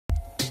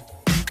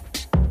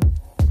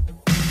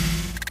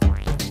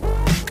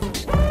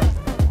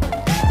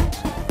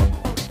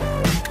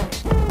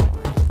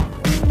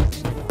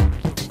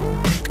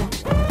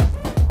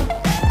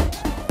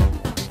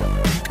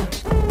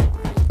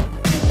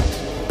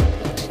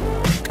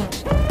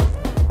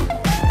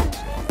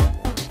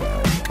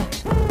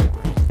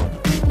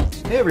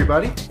Hey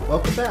everybody,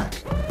 welcome back.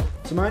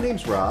 So my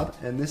name's Rob,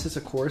 and this is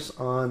a course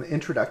on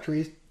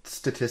introductory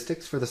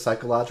statistics for the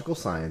psychological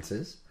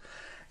sciences.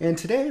 And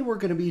today we're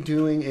going to be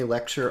doing a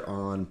lecture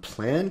on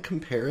planned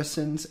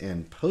comparisons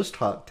and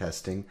post-hoc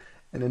testing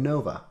in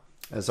ANOVA.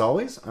 As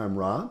always, I'm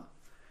Rob,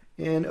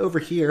 and over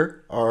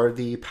here are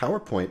the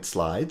PowerPoint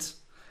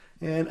slides,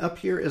 and up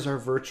here is our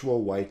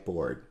virtual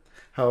whiteboard.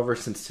 However,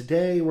 since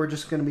today we're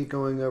just going to be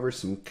going over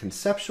some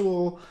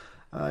conceptual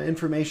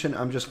information,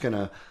 I'm just going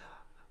to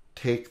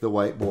take the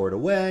whiteboard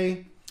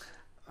away,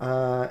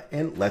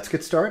 and let's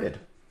get started.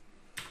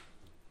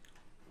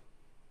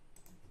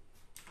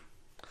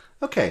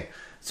 Okay,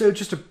 so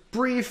just a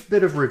brief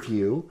bit of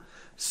review.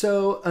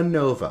 So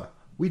ANOVA.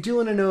 We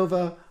do an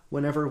ANOVA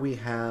whenever we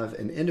have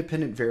an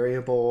independent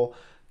variable,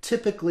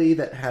 typically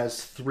that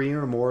has 3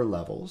 or more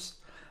levels,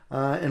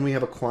 and we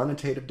have a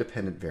quantitative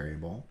dependent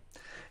variable.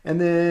 And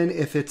then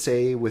if it's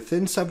a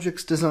within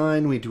subjects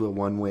design, we do a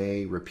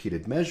one-way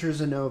repeated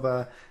measures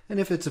ANOVA. And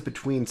if it's a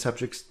between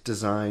subjects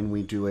design,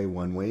 we do a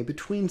one-way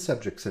between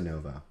subjects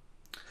ANOVA.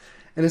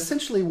 And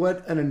essentially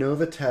what an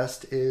ANOVA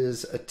test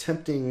is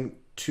attempting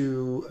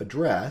to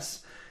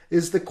address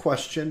is the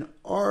question,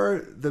 are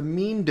the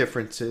mean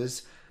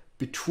differences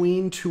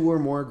between 2 or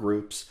more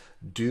groups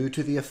due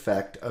to the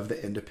effect of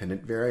the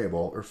independent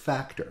variable or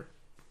factor?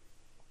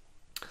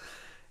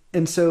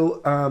 And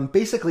so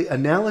basically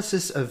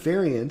analysis of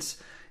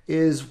variance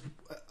is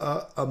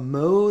a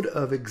mode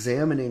of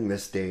examining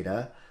this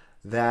data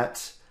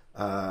that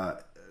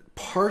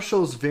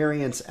partials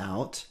variance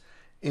out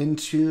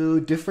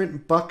into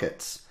different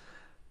buckets,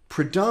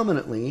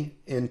 predominantly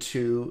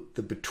into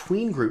the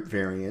between group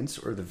variance,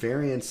 or the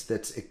variance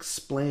that's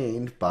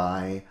explained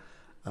by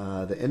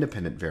the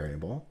independent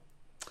variable.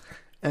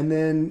 And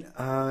then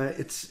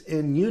it's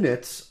in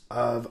units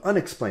of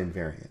unexplained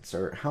variance,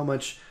 or how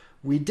much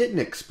we didn't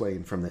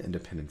explain from the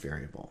independent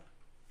variable.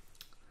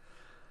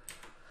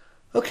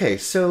 Okay,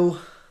 so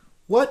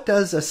what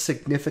does a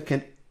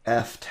significant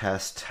F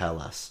test tell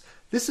us?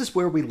 This is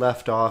where we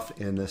left off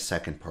in the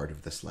second part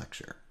of this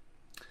lecture.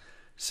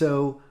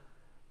 So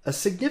a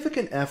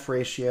significant F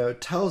ratio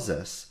tells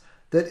us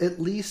that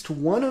at least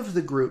one of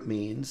the group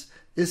means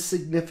is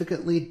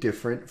significantly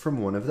different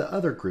from one of the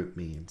other group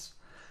means.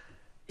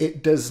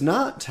 It does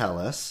not tell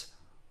us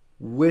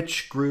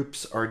which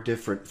groups are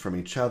different from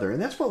each other,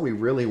 and that's what we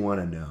really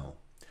want to know.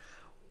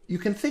 You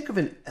can think of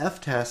an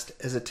F test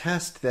as a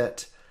test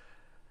that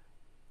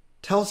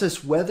tells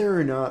us whether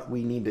or not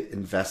we need to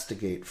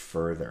investigate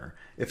further,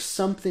 if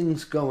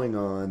something's going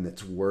on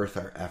that's worth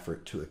our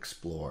effort to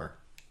explore.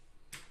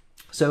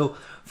 So,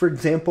 for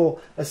example,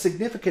 a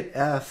significant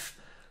F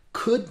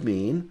could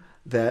mean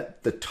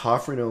that the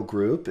Tofranil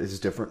group is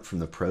different from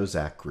the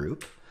Prozac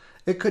group.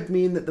 It could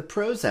mean that the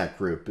Prozac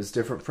group is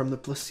different from the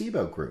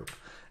placebo group.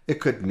 It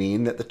could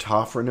mean that the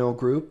Tofranil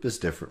group is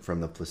different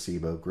from the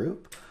placebo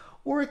group,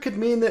 or it could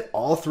mean that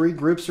all 3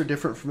 groups are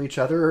different from each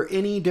other, or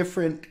any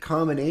different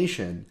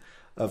combination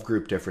of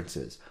group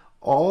differences.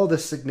 All the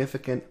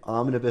significant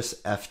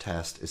Omnibus F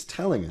test is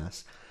telling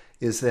us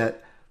is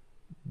that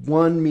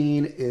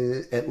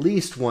at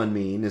least one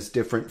mean is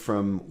different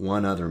from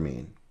one other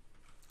mean.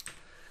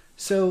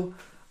 So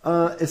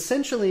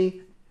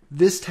essentially,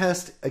 this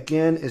test,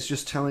 again, is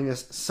just telling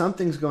us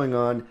something's going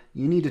on.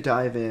 You need to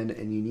dive in,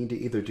 and you need to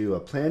either do a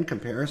planned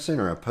comparison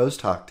or a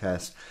post-hoc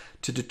test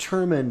to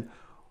determine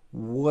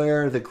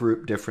where the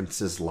group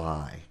differences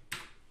lie.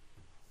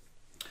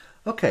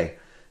 Okay,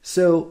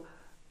 so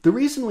the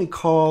reason we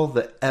call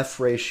the F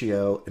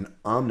ratio an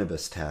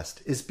omnibus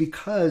test is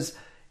because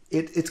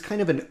it's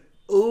kind of an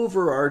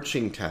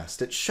overarching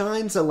test. It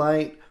shines a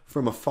light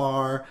from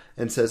afar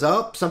and says,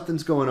 oh,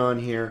 something's going on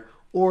here,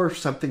 or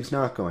something's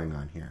not going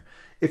on here.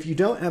 If you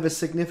don't have a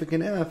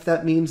significant F,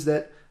 that means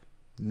that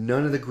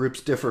none of the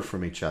groups differ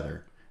from each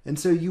other. And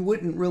so you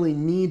wouldn't really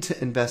need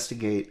to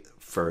investigate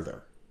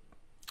further.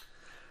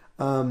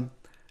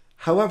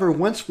 However,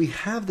 once we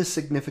have the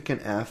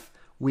significant F,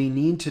 we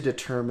need to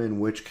determine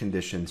which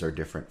conditions are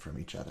different from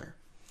each other.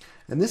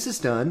 And this is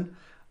done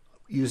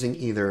using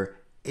either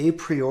a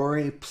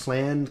priori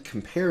planned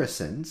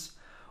comparisons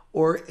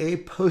or a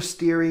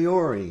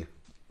posteriori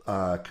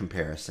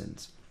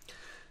comparisons.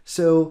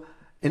 So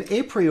an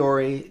a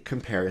priori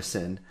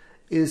comparison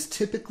is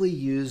typically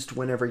used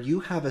whenever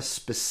you have a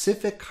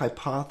specific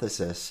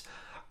hypothesis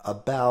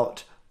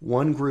about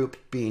one group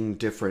being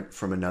different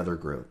from another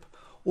group.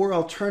 Or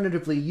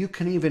alternatively, you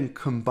can even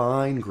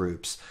combine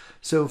groups.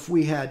 So if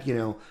we had,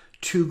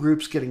 2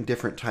 groups getting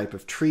different type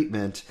of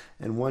treatment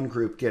and one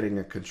group getting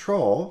a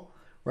control,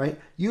 right?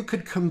 You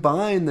could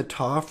combine the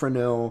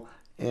Tofranil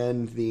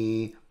and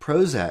the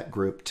Prozac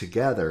group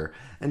together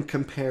and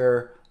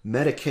compare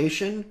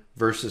medication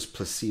versus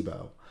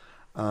placebo.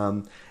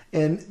 So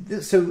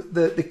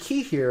the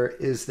key here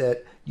is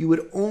that you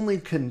would only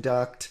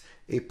conduct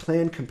a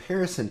planned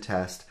comparison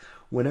test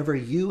whenever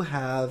you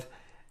have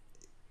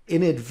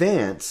in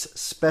advance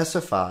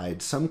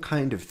specified some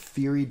kind of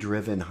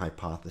theory-driven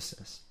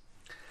hypothesis.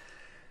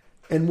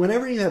 And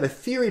whenever you have a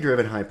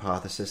theory-driven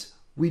hypothesis,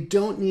 we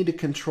don't need to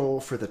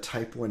control for the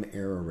type 1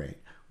 error rate.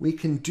 we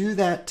can do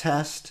that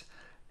test,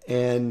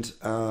 and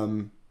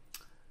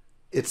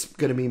it's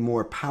going to be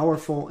more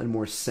powerful and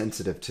more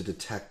sensitive to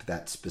detect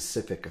that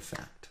specific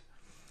effect.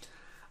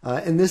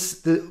 And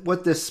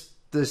what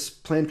this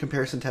planned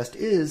comparison test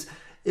is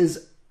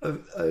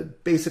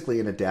basically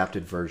an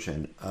adapted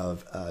version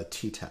of a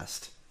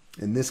t-test.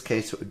 In this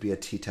case, it would be a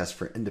t-test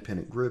for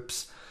independent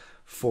groups.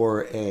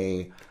 For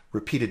a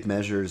repeated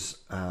measures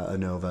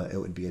ANOVA, it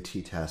would be a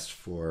t-test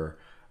for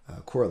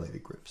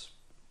correlated groups.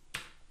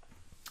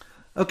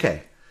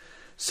 Okay,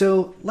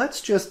 so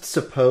let's just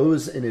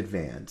suppose in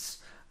advance,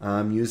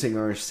 using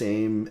our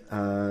same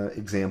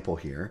example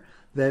here,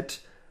 that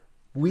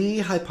we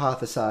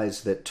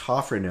hypothesize that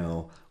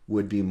tofranil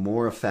would be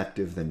more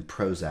effective than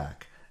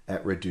Prozac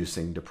at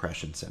reducing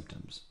depression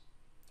symptoms.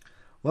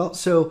 Well,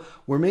 so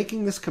we're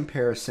making this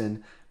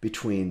comparison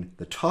between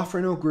the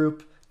tofranil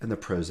group and the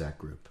Prozac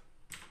group.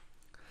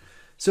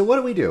 So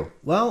what do?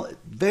 Well,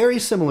 very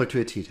similar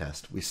to a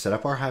t-test. We set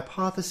up our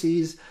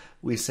hypotheses.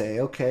 We say,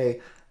 okay,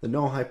 the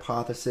null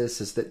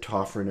hypothesis is that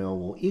tofranil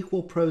will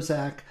equal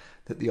Prozac,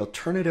 that the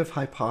alternative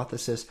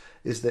hypothesis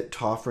is that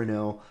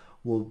tofranil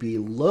will be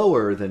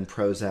lower than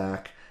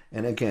Prozac.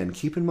 And again,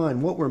 keep in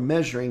mind what we're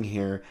measuring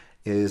here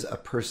is a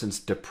person's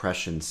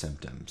depression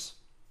symptoms.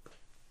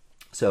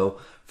 So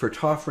for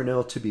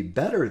tofranil to be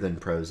better than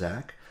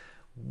Prozac,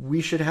 we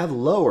should have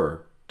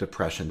lower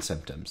depression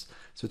symptoms.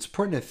 So it's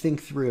important to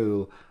think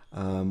through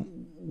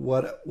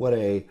what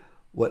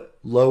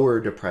lower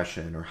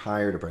depression or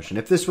higher depression.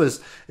 If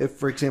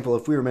for example,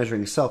 if we were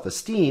measuring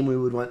self-esteem, we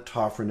would want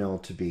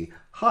tofranil to be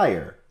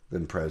higher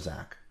than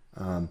Prozac.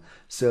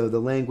 So the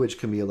language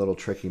can be a little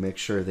tricky. Make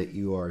sure that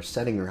you are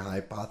setting your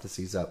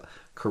hypotheses up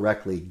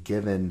correctly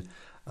given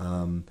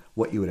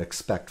what you would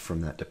expect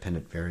from that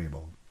dependent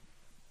variable.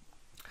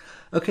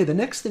 Okay, the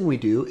next thing we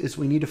do is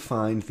we need to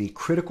find the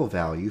critical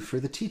value for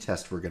the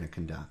t-test we're going to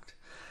conduct.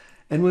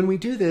 And when we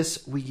do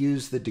this, we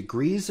use the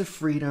degrees of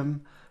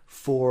freedom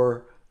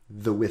for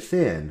the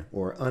within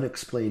or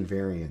unexplained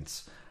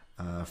variance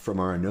from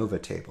our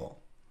ANOVA table.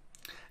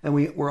 And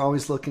we're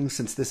always looking,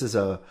 since this is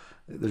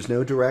there's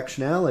no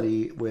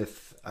directionality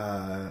with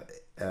an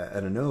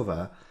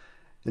ANOVA,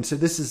 and so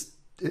this is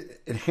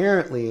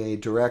inherently a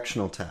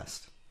directional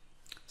test.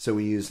 So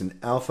we use an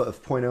alpha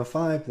of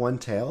 0.05,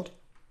 one-tailed.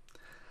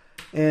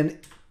 And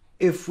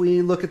if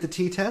we look at the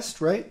t-test,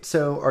 right,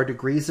 so our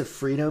degrees of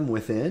freedom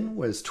within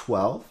was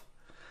 12,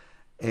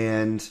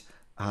 and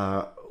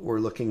we're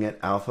looking at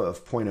alpha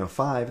of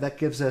 0.05, that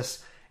gives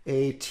us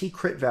a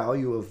t-crit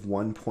value of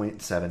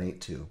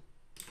 1.782.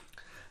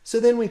 So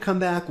then we come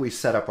back, we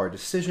set up our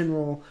decision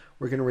rule.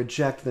 We're going to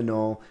reject the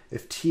null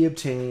if t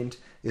obtained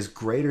is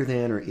greater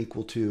than or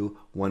equal to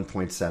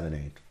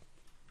 1.78.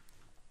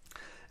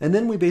 And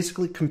then we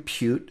basically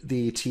compute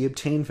the t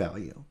obtained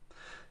value.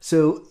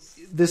 So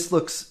this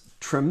looks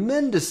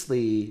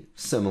tremendously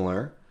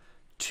similar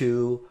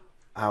to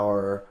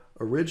our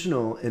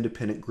original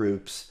independent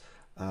group's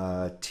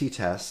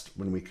t-test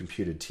when we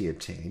computed t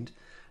obtained.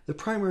 The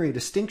primary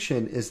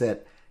distinction is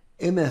that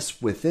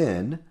MS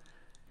within,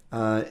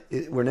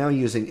 we're now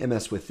using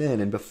MS within,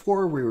 and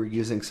before we were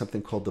using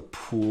something called the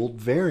pooled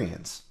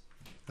variance.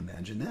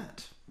 Imagine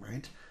that,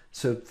 right?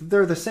 So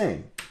they're the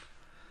same.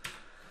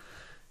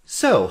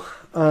 So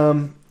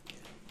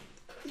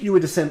you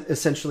would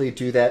essentially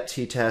do that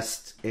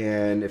t-test,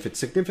 and if it's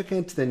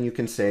significant, then you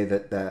can say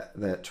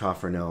that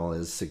tofranil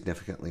is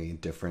significantly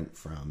different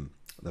from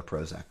the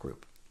Prozac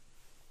group.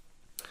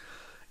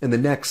 In the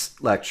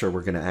next lecture,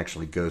 we're going to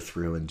actually go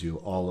through and do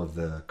all of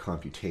the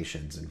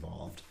computations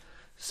involved.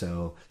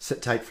 So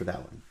sit tight for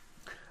that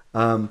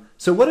one.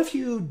 So what if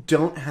you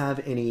don't have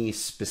any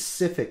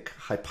specific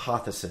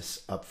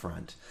hypothesis up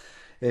front?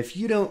 If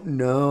you don't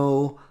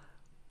know,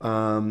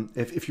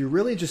 if you're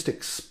really just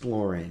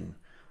exploring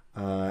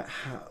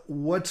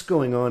what's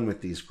going on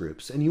with these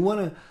groups, and you want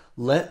to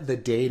let the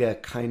data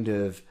kind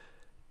of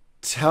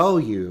tell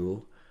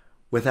you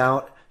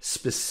without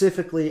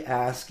specifically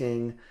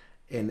asking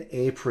an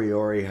a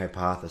priori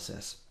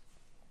hypothesis.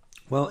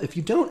 Well, if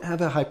you don't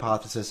have a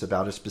hypothesis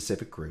about a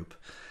specific group,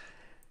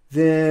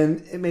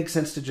 then it makes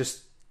sense to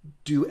just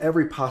do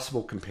every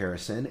possible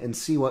comparison and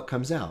see what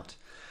comes out.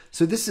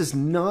 So this is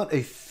not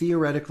a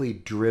theoretically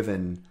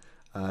driven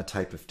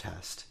type of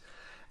test.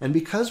 And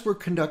because we're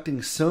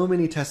conducting so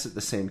many tests at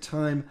the same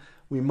time,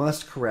 we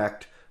must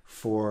correct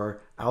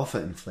for alpha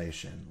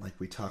inflation. Like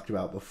we talked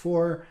about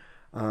before,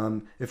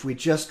 if we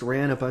just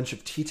ran a bunch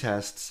of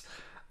t-tests,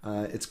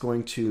 it's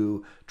going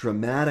to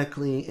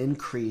dramatically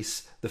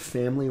increase the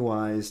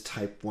family-wise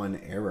type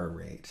 1 error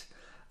rate,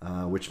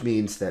 which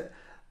means that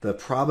the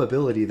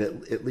probability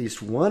that at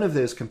least one of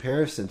those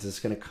comparisons is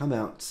going to come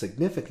out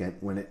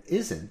significant when it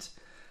isn't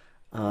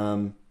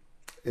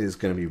is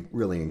going to be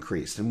really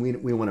increased. And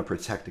we want to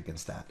protect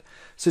against that.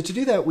 So to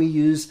do that, we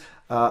use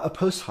a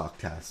post-hoc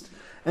test.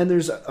 And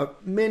there's a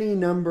many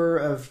number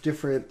of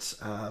different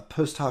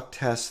post-hoc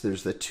tests.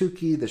 There's the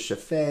Tukey, the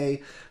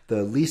Chaffee,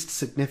 the least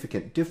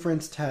significant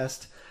difference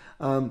test.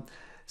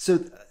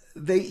 So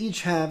they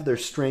each have their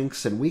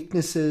strengths and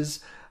weaknesses.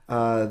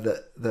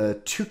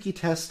 The Tukey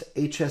test,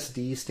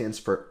 HSD, stands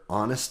for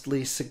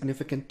honestly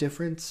significant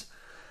difference.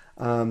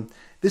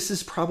 This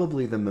is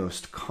probably the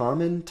most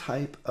common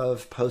type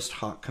of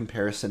post-hoc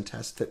comparison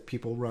test that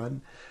people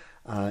run.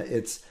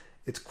 It's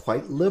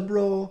quite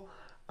liberal,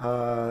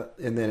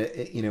 and then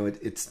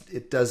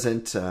it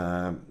doesn't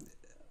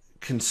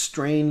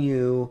constrain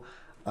you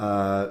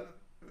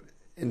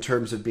in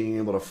terms of being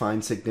able to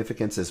find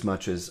significance as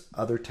much as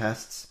other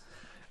tests.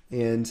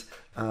 And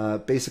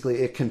basically,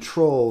 it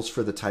controls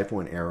for the type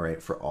 1 error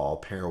rate for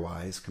all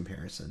pairwise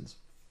comparisons.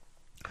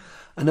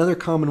 Another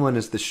common one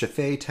is the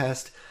Chaffee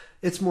test.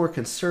 It's more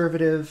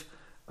conservative.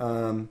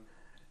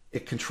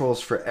 It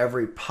controls for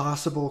every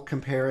possible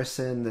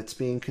comparison that's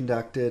being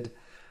conducted.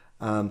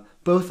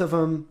 Both of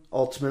them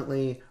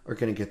ultimately are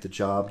going to get the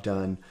job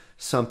done.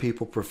 Some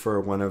people prefer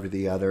one over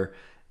the other.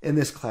 In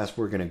this class,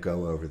 we're going to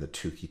go over the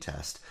Tukey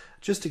test,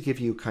 just to give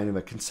you kind of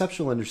a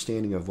conceptual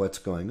understanding of what's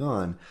going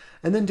on.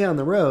 And then down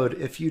the road,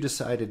 if you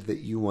decided that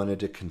you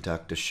wanted to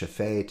conduct a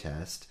Chaffee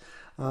test,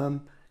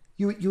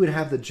 you would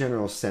have the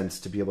general sense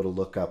to be able to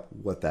look up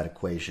what that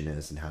equation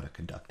is and how to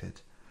conduct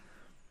it.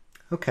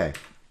 Okay,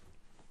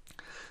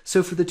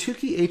 so for the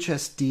Tukey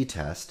HSD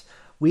test,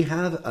 we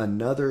have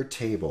another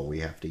table we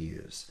have to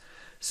use.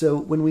 So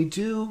when we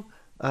do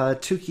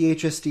Tukey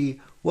HSD,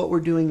 what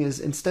we're doing is,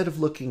 instead of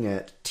looking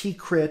at T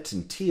crit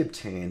and T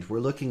obtained, we're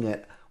looking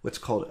at what's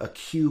called a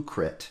Q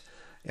crit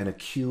and a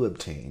Q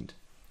obtained.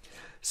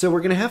 So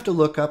we're going to have to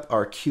look up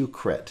our Q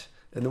crit.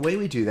 And the way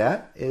we do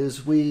that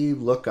is we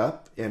look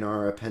up in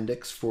our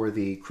appendix for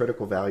the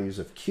critical values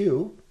of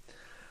Q.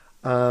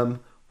 We're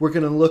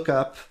going to look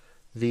up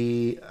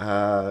we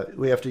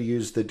have to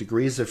use the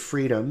degrees of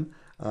freedom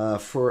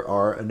for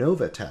our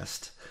ANOVA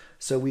test.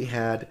 So we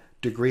had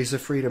degrees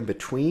of freedom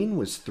between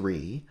was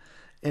 3,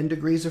 and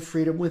degrees of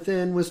freedom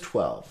within was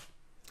 12.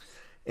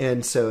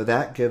 And so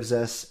that gives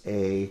us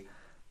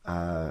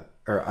I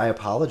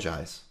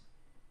apologize.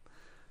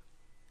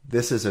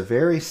 This is a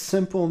very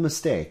simple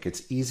mistake.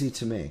 It's easy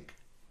to make.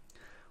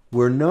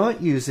 We're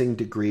not using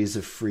degrees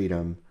of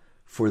freedom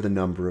for the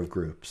number of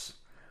groups.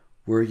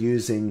 We're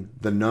using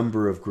the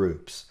number of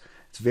groups.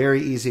 It's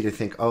very easy to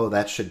think, oh,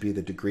 that should be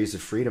the degrees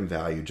of freedom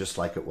value, just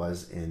like it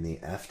was in the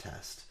F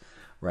test,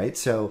 right?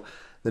 So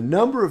the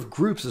number of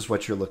groups is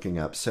what you're looking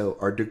up. So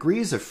our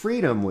degrees of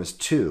freedom was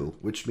 2,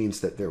 which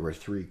means that there were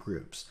 3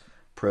 groups: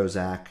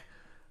 Prozac,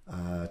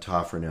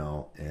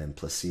 Tofranil, and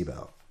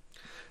placebo.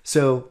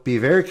 So be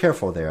very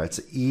careful there. It's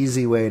an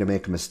easy way to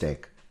make a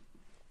mistake.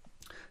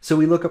 So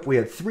we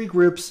had 3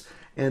 groups,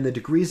 and the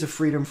degrees of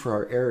freedom for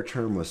our error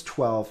term was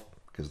 12,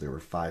 because there were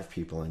 5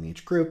 people in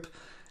each group,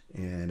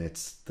 and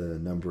it's the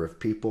number of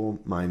people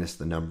minus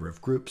the number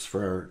of groups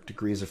for our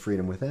degrees of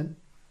freedom within.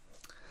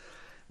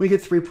 We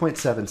get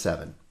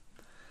 3.77.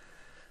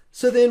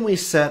 So then we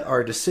set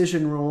our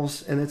decision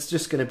rules, and it's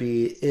just going to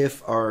be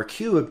if our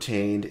Q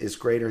obtained is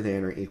greater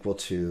than or equal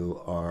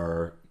to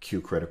our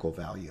Q critical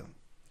value.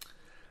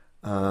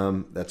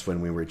 That's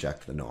when we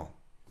reject the null.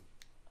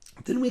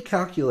 Then we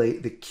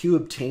calculate the Q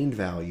obtained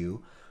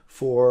value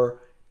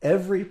for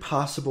every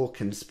possible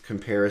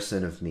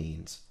comparison of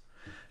means.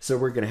 So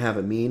we're going to have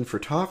a mean for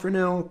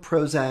Tofranil,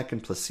 Prozac,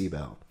 and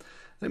placebo.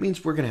 That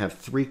means we're going to have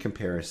 3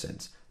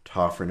 comparisons: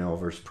 Tofranil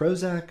versus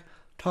Prozac,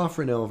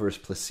 Tofranil versus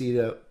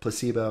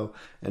placebo,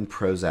 and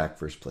Prozac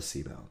versus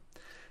placebo.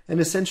 And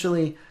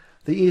essentially,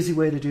 the easy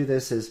way to do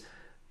this is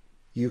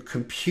you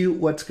compute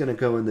what's going to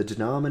go in the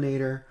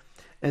denominator,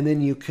 and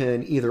then you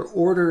can either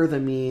order the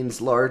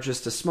means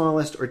largest to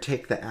smallest or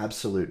take the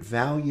absolute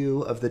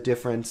value of the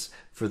difference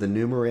for the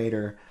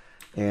numerator.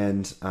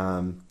 And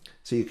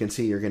so you can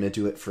see you're going to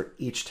do it for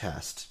each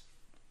test.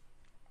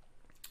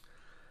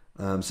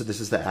 So this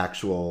is the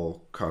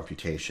actual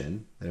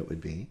computation that it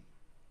would be.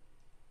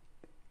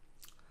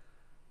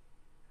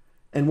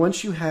 And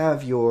once you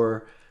have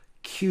your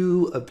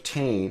Q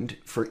obtained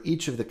for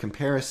each of the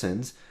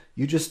comparisons,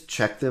 you just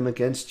check them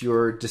against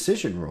your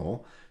decision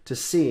rule to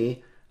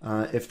see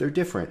if they're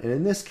different. And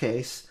in this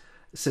case,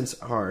 since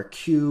our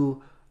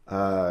Q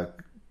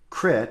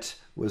crit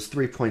was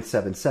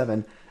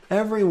 3.77,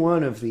 every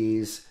one of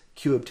these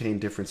Q obtained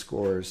different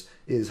scores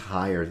is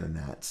higher than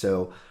that.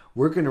 So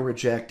we're going to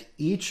reject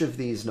each of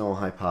these null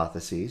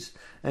hypotheses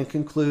and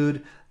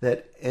conclude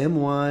that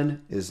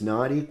M1 is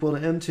not equal to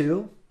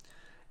M2,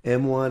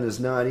 M1 is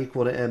not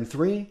equal to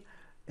M3,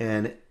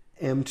 and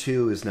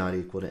M2 is not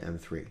equal to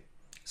M3.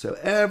 So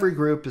every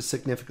group is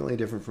significantly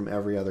different from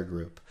every other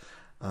group.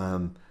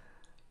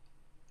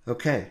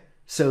 Okay,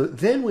 so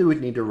then we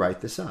would need to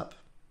write this up.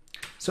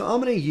 So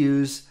I'm going to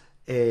use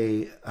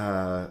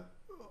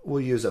we'll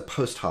use a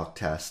post-hoc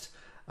test.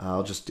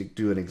 I'll just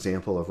do an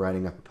example of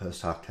writing up a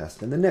post-hoc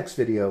test. In the next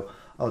video,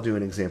 I'll do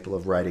an example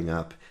of writing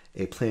up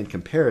a planned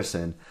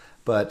comparison,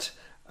 but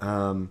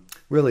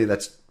really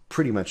that's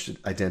pretty much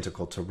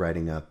identical to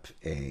writing up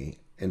a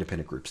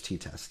independent groups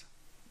t-test.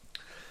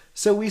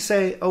 So we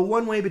say a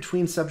one-way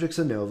between subjects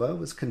ANOVA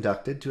was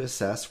conducted to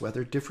assess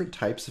whether different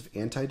types of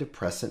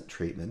antidepressant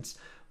treatments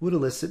would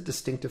elicit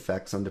distinct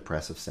effects on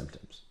depressive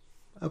symptoms.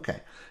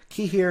 Okay.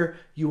 Key here,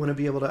 you want to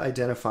be able to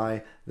identify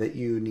that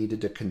you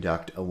needed to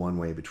conduct a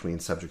one-way between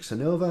subjects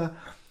ANOVA,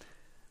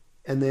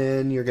 and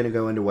then you're going to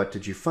go into what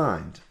did you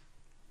find.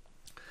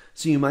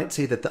 So you might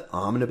say that the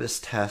Omnibus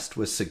test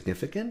was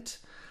significant,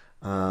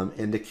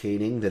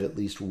 indicating that at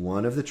least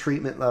one of the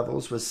treatment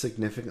levels was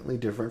significantly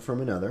different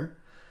from another.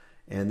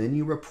 And then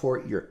you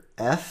report your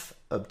F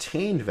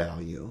obtained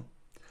value,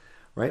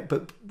 right?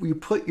 But you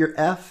put your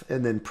F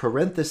and then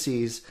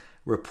parentheses,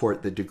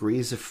 report the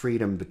degrees of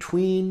freedom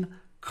between,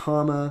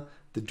 comma,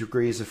 the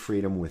degrees of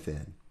freedom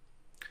within.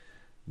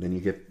 Then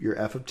you get your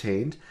F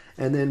obtained,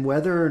 and then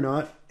whether or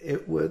not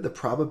the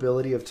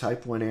probability of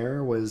type 1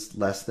 error was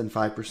less than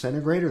 5%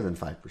 or greater than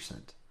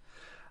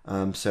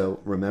 5%. So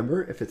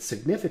remember, if it's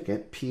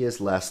significant, P is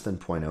less than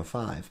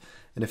 0.05.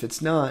 And if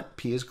it's not,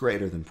 P is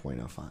greater than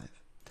 0.05.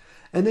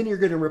 And then you're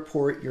going to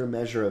report your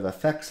measure of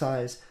effect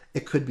size.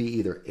 It could be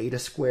either eta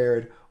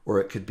squared or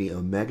it could be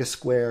omega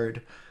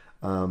squared.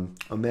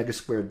 Omega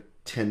squared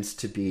tends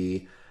to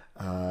be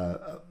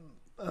a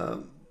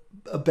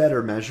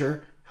better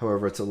measure.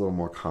 However, it's a little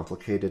more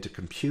complicated to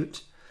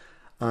compute.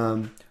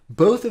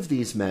 Both of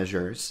these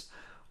measures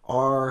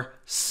are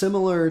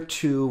similar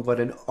to what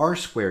an R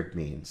squared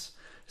means.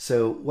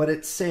 So what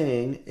it's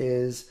saying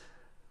is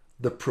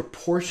the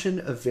proportion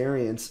of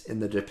variance in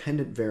the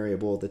dependent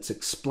variable that's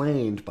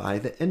explained by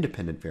the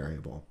independent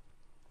variable.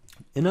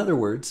 In other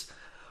words,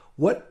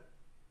 what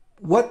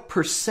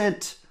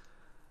percent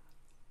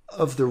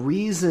of the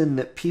reason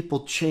that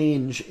people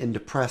change in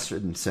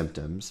depression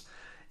symptoms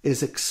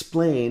is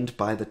explained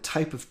by the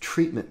type of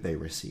treatment they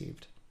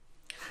received.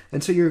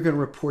 And so you're going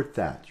to report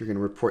that. You're going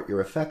to report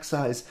your effect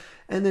size,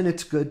 and then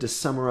it's good to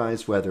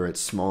summarize whether it's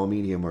small,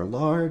 medium, or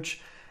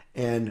large,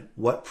 and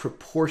what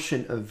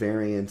proportion of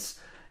variance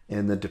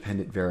in the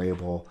dependent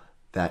variable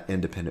that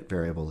independent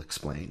variable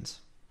explains.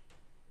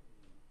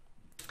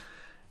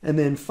 And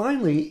then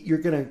finally, you're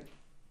going to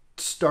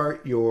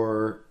start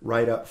your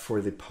write-up for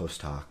the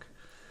post-hoc.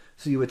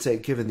 So you would say,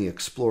 given the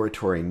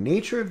exploratory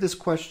nature of this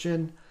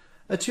question,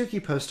 a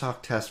Tukey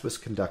post-hoc test was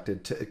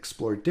conducted to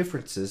explore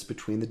differences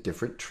between the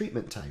different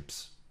treatment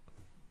types.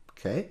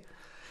 Okay?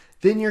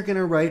 Then you're going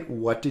to write,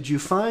 what did you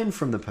find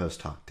from the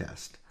post-hoc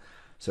test?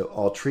 So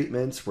all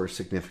treatments were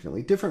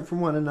significantly different from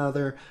one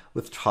another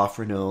with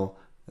tofranil,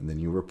 and then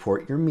you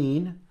report your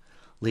mean,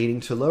 leading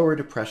to lower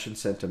depression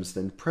symptoms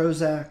than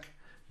Prozac,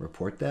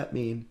 report that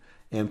mean,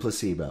 and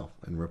placebo,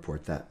 and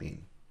report that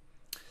mean.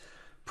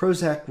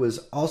 Prozac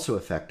was also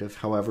effective,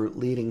 however,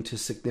 leading to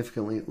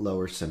significantly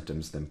lower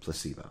symptoms than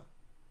placebo.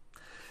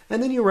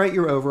 And then you write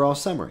your overall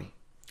summary.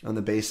 On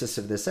the basis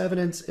of this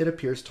evidence, it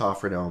appears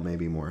tofranil may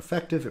be more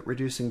effective at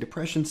reducing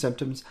depression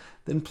symptoms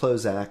than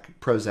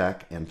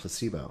Prozac and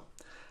placebo.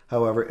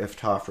 However, if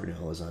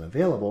tofranil is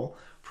unavailable,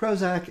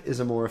 Prozac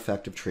is a more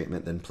effective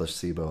treatment than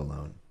placebo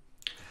alone.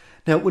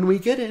 Now, when we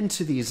get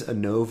into these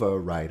ANOVA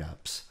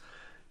write-ups,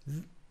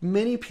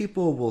 many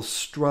people will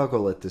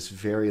struggle at this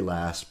very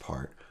last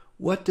part.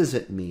 What does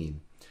it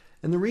mean?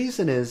 And the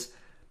reason is,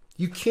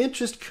 you can't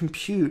just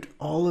compute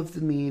all of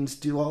the means,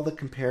 do all the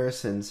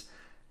comparisons,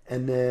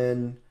 and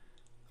then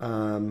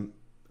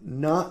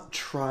not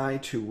try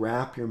to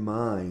wrap your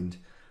mind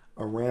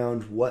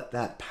around what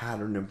that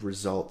pattern of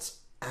results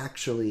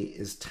actually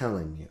is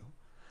telling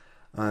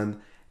you.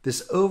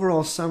 This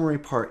overall summary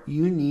part,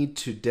 you need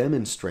to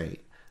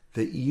demonstrate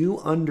that you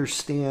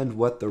understand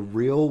what the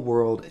real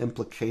world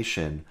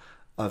implication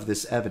of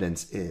this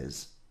evidence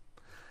is.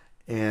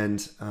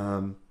 And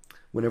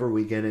whenever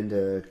we get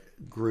into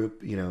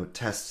group,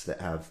 tests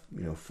that have,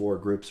 4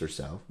 groups or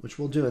so, which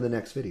we'll do in the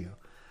next video,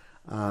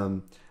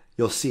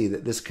 you'll see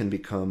that this can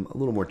become a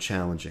little more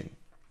challenging.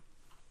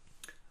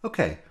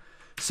 Okay,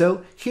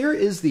 so here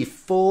is the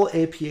full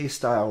APA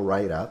style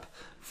write-up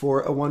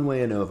for a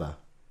one-way ANOVA.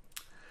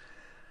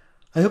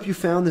 I hope you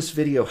found this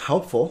video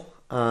helpful.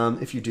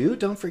 If you do,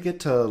 don't forget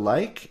to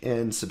like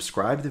and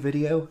subscribe the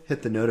video,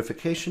 hit the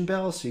notification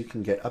bell so you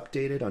can get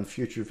updated on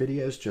future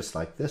videos just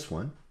like this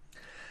one.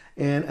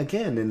 And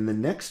again, in the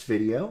next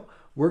video,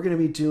 we're going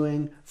to be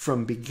doing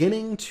from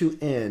beginning to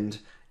end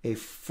a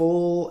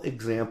full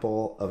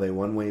example of a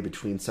one-way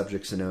between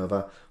subjects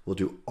ANOVA. We'll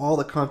do all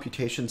the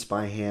computations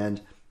by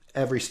hand,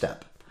 every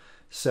step.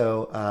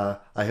 So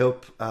I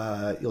hope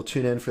you'll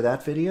tune in for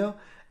that video,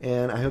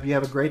 and I hope you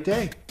have a great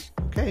day.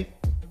 Okay.